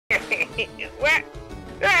What?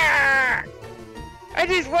 Ah! I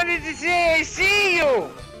just wanted to say I see you!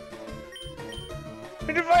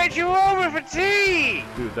 And invite you over for tea!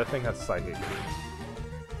 Dude, that thing has psychic.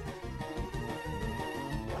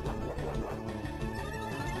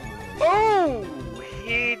 Oh!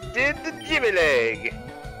 He did the jimmy leg!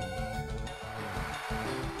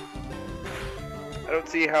 I don't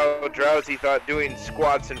see how Drowsy thought doing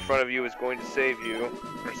squats in front of you was going to save you.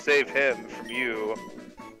 Or save him from you.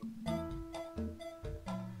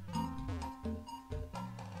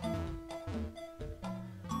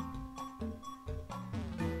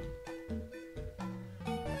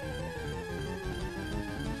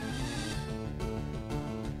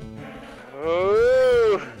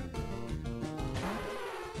 Oh!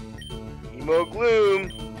 Emo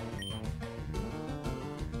Gloom!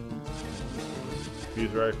 He's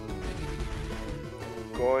right.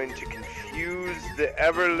 Going to confuse the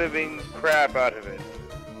ever-living crap out of it.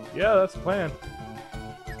 Yeah, that's the plan.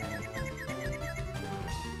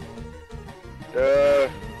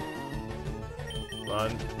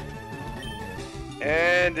 Run.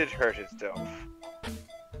 And it hurt itself.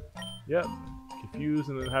 Yep. Confuse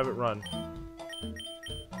and then have it run.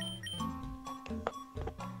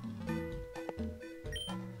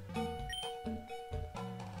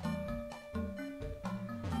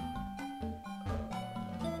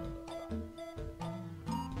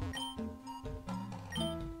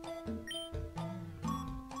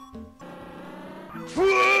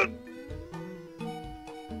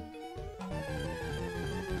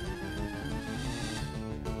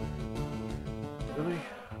 Really?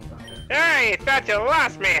 Okay. Ah, you thought you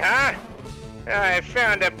lost me, huh? I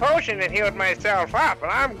found a potion that healed myself up,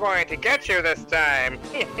 and I'm going to get you this time.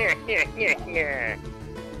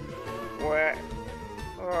 What?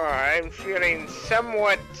 Oh, I'm feeling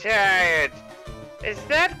somewhat tired. Is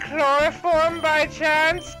that chloroform by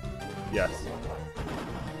chance? Yes.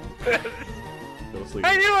 Go sleep.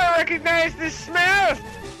 I knew I recognized the smell!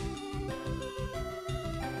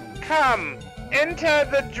 Come, enter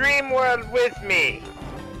the dream world with me.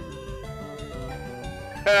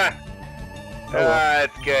 Ha! Oh, well.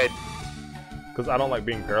 That's good. Because I don't like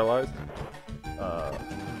being paralyzed. So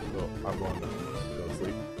I'm going to go to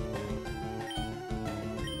sleep.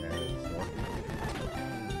 And snore.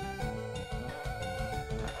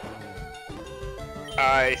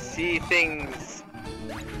 I see things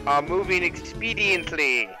are moving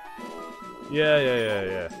expediently. Yeah.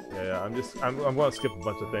 I'm going to skip a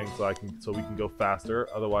bunch of things so we can go faster.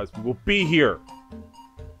 Otherwise, we will be here.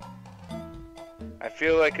 I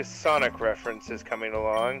feel like a Sonic reference is coming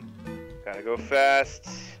along. Gotta go fast.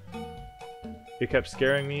 It kept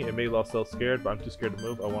scaring me. It made Losel scared, but I'm too scared to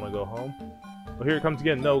move. I want to go home. Oh, here it comes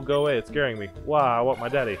again. No, go away. It's scaring me. Wow, I want my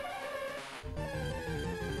daddy.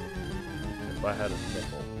 If I had a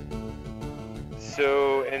nipple.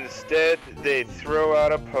 So instead, they throw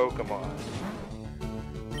out a Pokemon.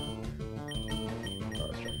 Oh,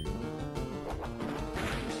 that's right.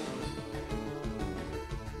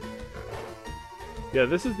 Yeah,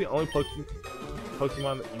 this is the only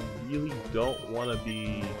Pokemon that you really don't want to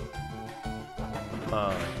be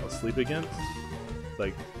asleep against.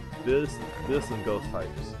 Like this and ghost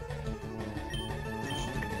types.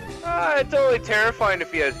 It's only terrifying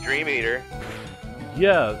if he has Dream Eater.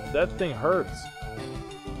 Yeah, that thing hurts.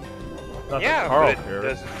 Not Yeah, that Carl but it cares.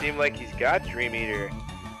 doesn't seem like he's got Dream Eater.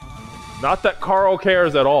 Not that Carl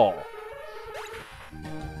cares at all.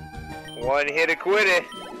 One hit a quit it.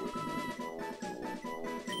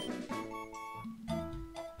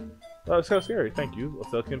 Oh, it's kind of scary. Thank you.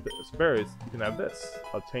 Let's look at berries. You can have this.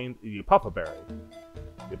 Obtain the Papa Berry.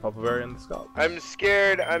 The Papa Berry in the scalp. I'm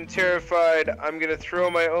scared, I'm terrified, I'm gonna throw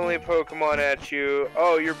my only Pokemon at you.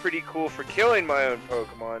 Oh, you're pretty cool for killing my own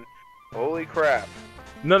Pokemon. Holy crap.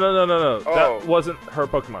 No. Oh. That wasn't her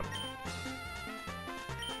Pokemon.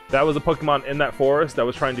 That was a Pokemon in that forest that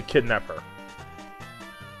was trying to kidnap her.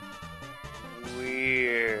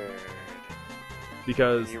 Weird.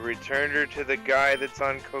 Because, You returned her to the guy that's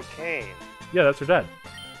on cocaine. yeah, that's her dad.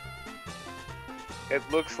 It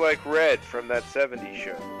looks like Red from that 70s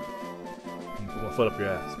show. I'm gonna foot up your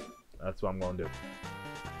ass. That's what I'm gonna do.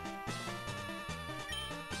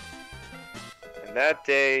 And that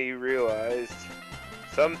day you realized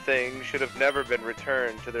some things should have never been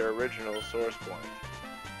returned to their original source point.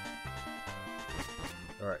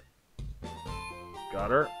 Alright.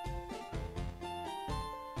 Got her.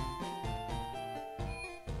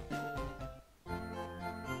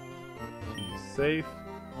 She's safe.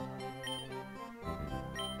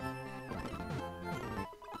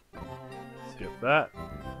 Skip that.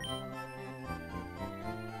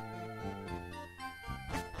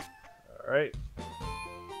 Alright.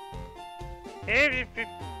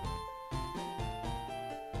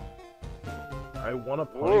 I want a Ooh.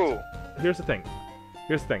 Ponyta. Here's the thing.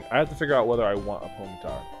 I have to figure out whether I want a Ponyta or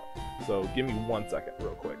not. So give me 1 second,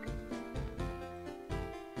 real quick.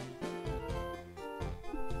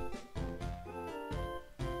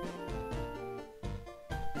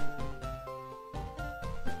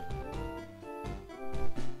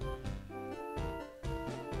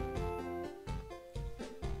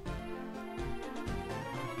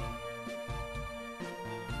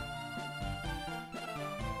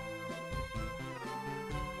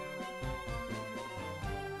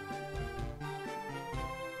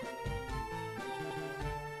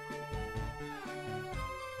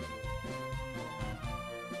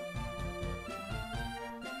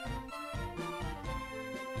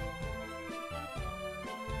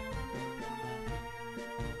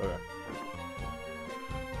 Okay.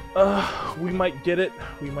 We might get it.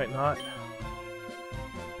 We might not.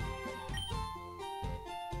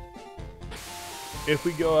 If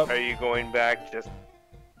we go up... Are you going back just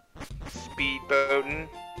speedboating?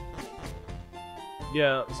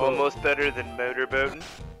 Yeah, so... Almost better than motorboating?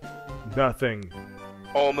 Nothing.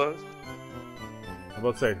 Almost. I'm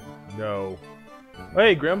about to say, no.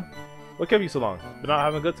 Hey, Grim. What kept you so long? Been not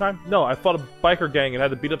having a good time? No, I fought a biker gang and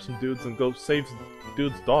had to beat up some dudes and go save some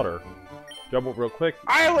dude's daughter. Jump up real quick.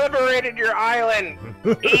 I liberated your island!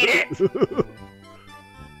 Eat it!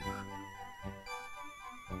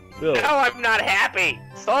 Bill. No, I'm not happy!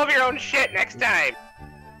 Solve your own shit next time!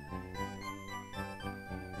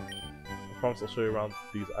 I promise I'll show you around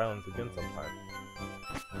these islands again sometime.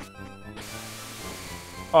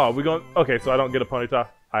 Oh, we going... Okay, so I don't get a Ponyta.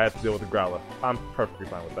 I have to deal with a Growlithe. I'm perfectly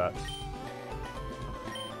fine with that.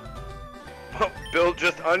 Bill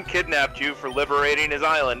just unkidnapped you for liberating his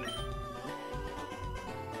island.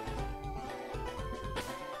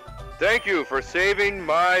 Thank you for saving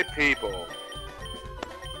my people.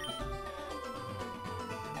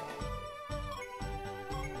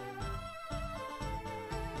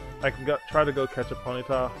 I can try to go catch a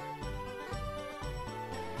Ponyta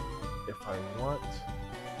if I want,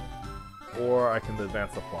 or I can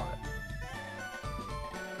advance the plot.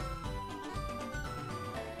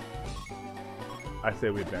 I say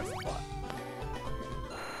we advance the plot.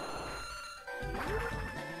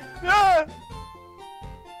 Yeah!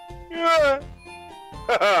 Yeah!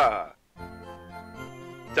 Haha!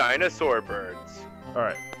 Dinosaur birds.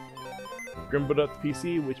 Alright. Grimboot up the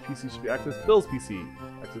PC. Which PC should be accessed? Bill's PC.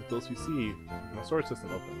 Access Bill's PC. My storage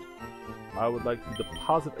system opened. I would like to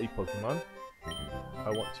deposit a Pokemon. I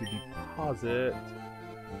want to deposit...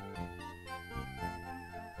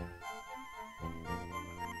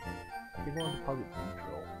 I think I want to deposit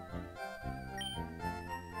Beedrill.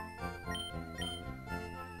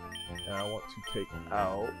 And I want to take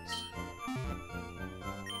out...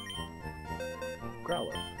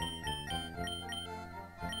 Growlithe.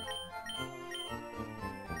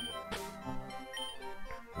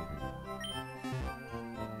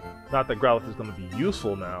 Not that Growlithe is going to be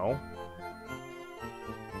useful now,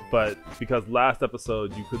 but because last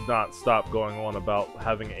episode you could not stop going on about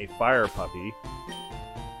having a fire puppy.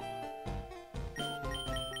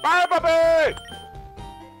 Fire puppy!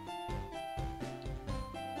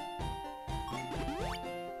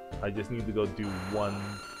 I just need to go do one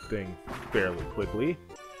thing fairly quickly.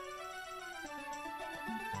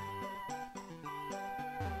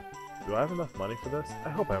 Do I have enough money for this? I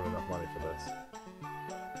hope I have enough money for this.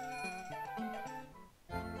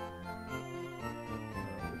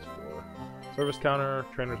 Service counter,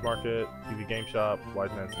 trainer's market, TV game shop,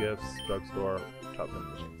 wise man's gifts, drugstore, shop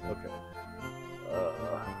conditions. Okay.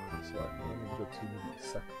 So let me go to the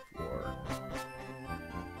second floor.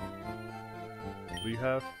 What do you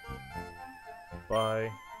have?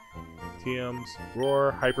 Buy, TMs,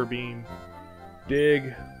 roar, hyper beam,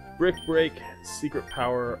 dig, brick break, secret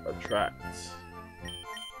power, attract.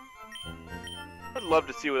 I'd love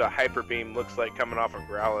to see what a hyper beam looks like coming off of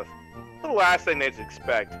Growlithe. It's the last thing they'd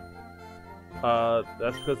expect.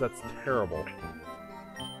 That's because that's terrible.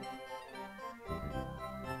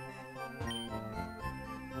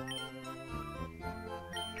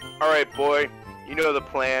 Alright, boy. You know the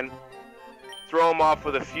plan. Throw them off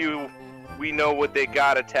with a few we know what they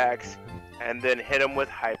got attacks, and then hit them with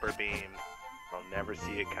Hyper Beam. They'll never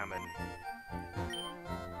see it coming.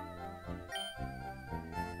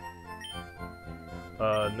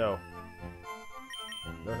 No.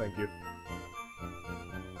 No, thank you.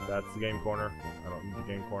 That's the game corner. I don't need the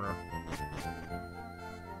game corner.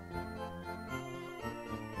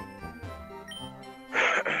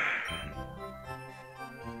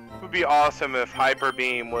 It would be awesome if Hyper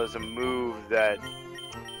Beam was a move that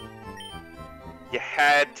you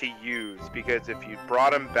had to use, because if you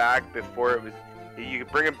brought him back before it was, you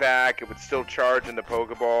could bring him back, it would still charge in the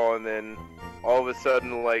Pokeball, and then all of a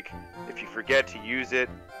sudden, like, if you forget to use it,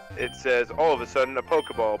 it says all of a sudden a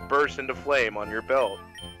Pokeball bursts into flame on your belt.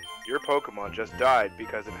 Your Pokemon just died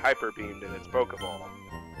because it hyper beamed in its Pokeball.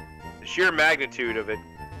 The sheer magnitude of it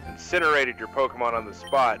incinerated your Pokemon on the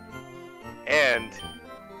spot, and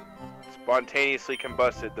spontaneously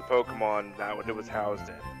combusted the Pokemon that it was housed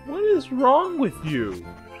in. What is wrong with you?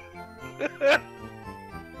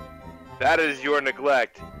 That is your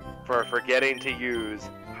neglect for forgetting to use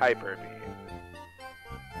Hyper Beam.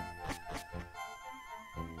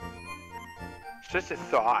 It's just a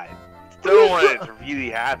thought. Still don't want it to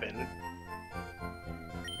really happen.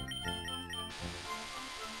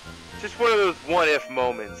 Just one of those what-if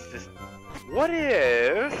moments. Just, what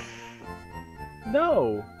if?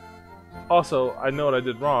 No. Also, I know what I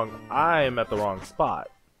did wrong. I am at the wrong spot.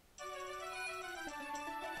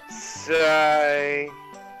 Sigh.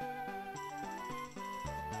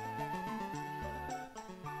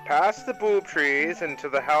 Past the boob trees and to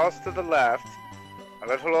the house to the left, a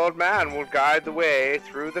little old man will guide the way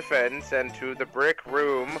through the fence and to the brick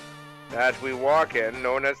room that we walk in,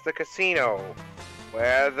 known as the casino,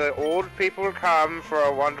 where the old people come for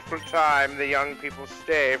a wonderful time, the young people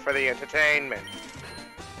stay for the entertainment.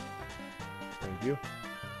 Thank you.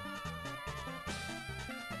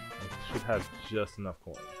 I should have just enough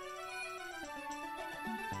coins.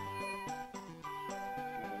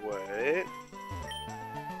 What?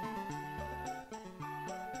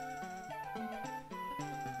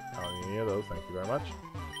 I don't need any of those, thank you very much.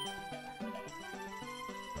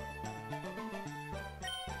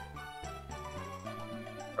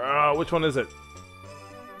 Which one is it?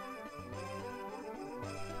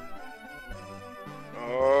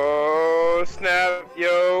 Oh, snap,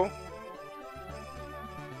 yo.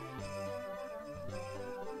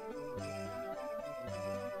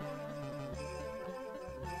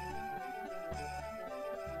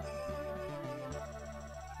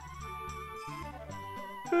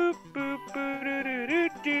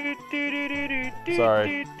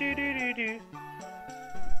 Sorry.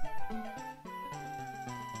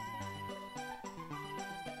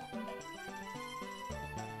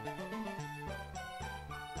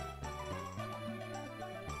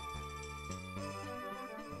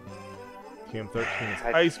 TM13 is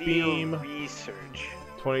Ice Beam. Research.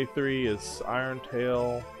 23 is Iron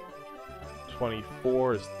Tail.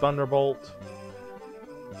 24 is Thunderbolt.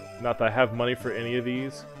 Not that I have money for any of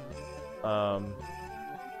these. 30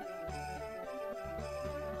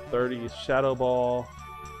 is Shadow Ball.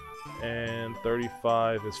 And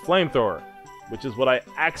 35 is Flamethrower, which is what I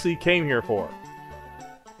actually came here for.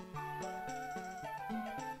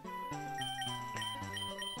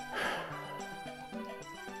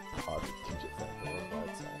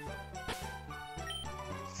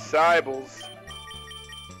 Cybles.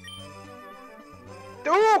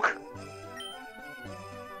 Duke!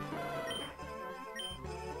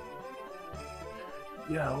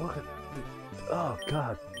 Yeah, look at the... Oh,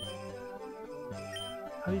 God.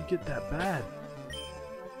 How do you get that bad?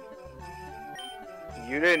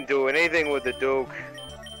 You didn't do anything with the Duke.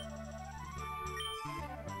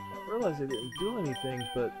 I realize I didn't do anything,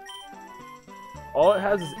 but... all it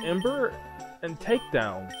has is Ember and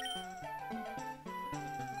Takedown.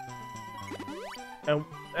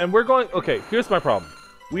 And we're going... Okay, here's my problem.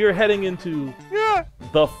 We are heading into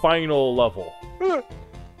the final level.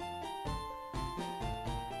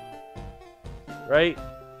 Right?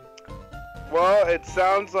 Well, it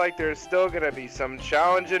sounds like there's still gonna be some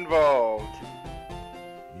challenge involved.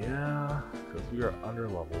 Yeah, because we are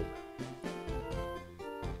underleveled.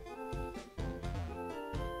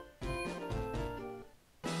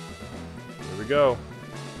 Here we go.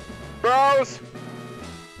 Bros!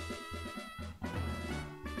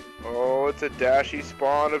 Oh, it's a dashy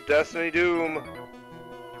spawn of Destiny Doom.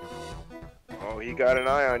 Oh, he got an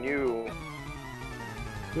eye on you.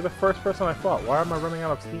 You're the first person I fought. Why am I running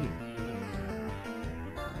out of steam?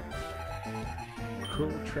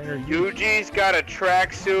 Cool trainer Yuji's got a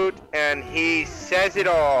tracksuit, and he says it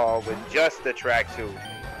all with just the tracksuit.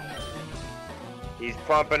 He's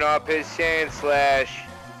pumping up his Sand Slash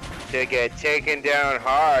to get taken down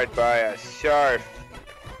hard by a Surf,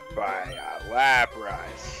 by a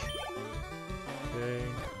Lapras. Okay.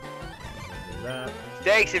 That.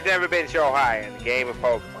 Stakes have never been so high in the game of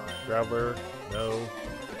Pokemon. Graveler, no.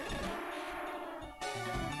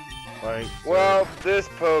 Right. Well, this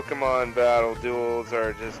Pokemon battle duels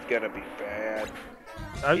are just gonna be bad.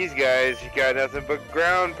 These guys, you got nothing but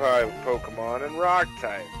ground type Pokemon and rock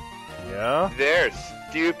type. Yeah? They're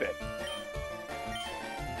stupid.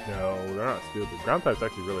 No, they're not stupid. Ground type's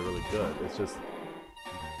actually really, really good. It's just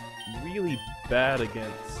really bad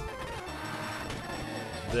against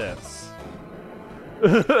this.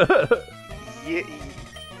 Yeah.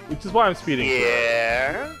 Which is why I'm speeding through it.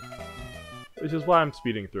 Yeah. Which is why I'm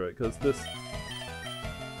speeding through it, because this...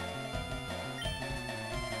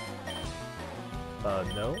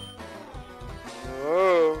 no?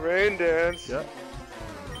 Oh, rain dance. Yep.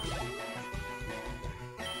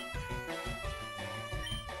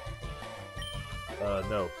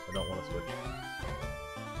 No, I don't want to switch.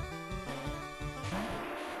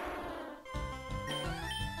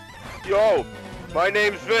 Yo, my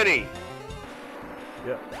name's Vinny.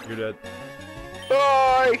 Yep, you're dead.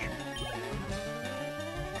 Bye.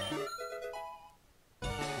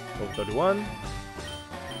 Level 31.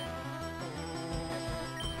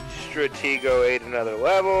 Stratego ate another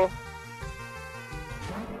level.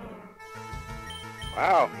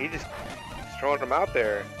 Wow, he's throwing them out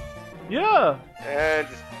there. Yeah! And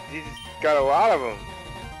he just got a lot of them.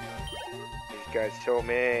 These guys so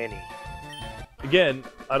many. Again,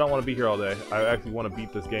 I don't want to be here all day. I actually want to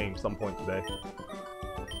beat this game some point today.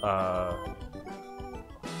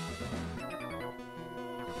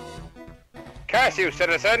 Cashew,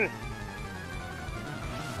 citizen!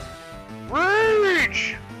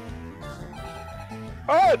 Rage!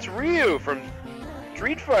 Oh, it's Ryu from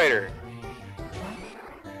Street Fighter.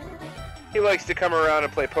 He likes to come around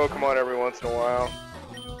and play Pokemon every once in a while.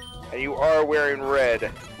 And you are wearing red,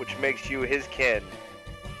 which makes you his kin.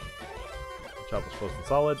 Chop was close and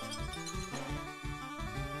solid.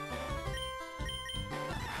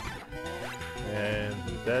 And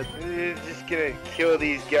he's dead. Just gonna kill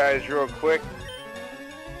these guys real quick.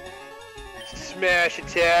 Smash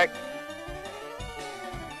attack.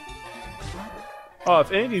 Oh,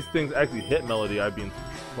 if any of these things actually hit Melody, I'd be in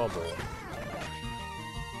trouble.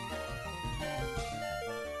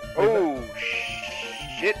 Oh,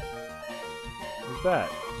 shit. Who's that?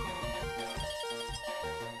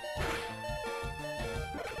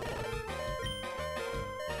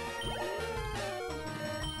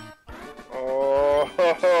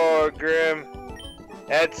 Oh, Grim.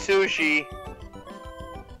 That sushi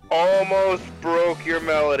almost broke your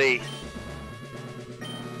Melody.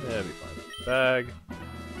 Yeah, it'll be fine. Bag.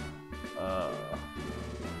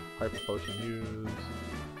 Hyper potion used.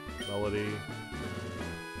 Melody.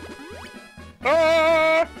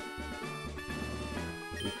 Ah!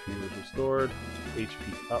 HP was restored.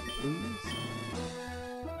 HP up, please.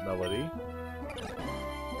 Melody.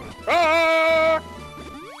 Ah!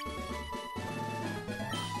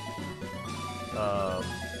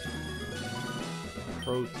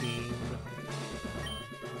 Protein.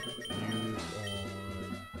 Use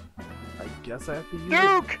on... I guess I have to use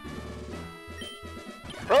Duke!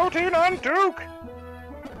 Protein on Duke!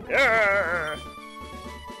 Yeah!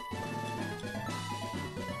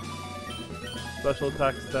 Special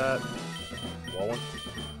attack stat. Wallen.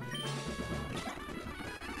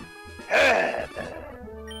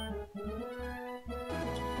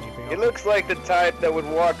 It looks like the type that would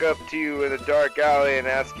walk up to you in a dark alley and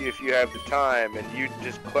ask you if you have the time, and you'd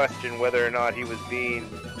just question whether or not he was being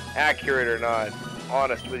accurate or not,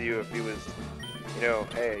 honest with you if he was, you know,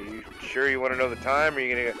 hey, you sure you want to know the time, or are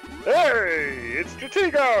you gonna go, hey, it's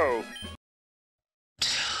Stratego!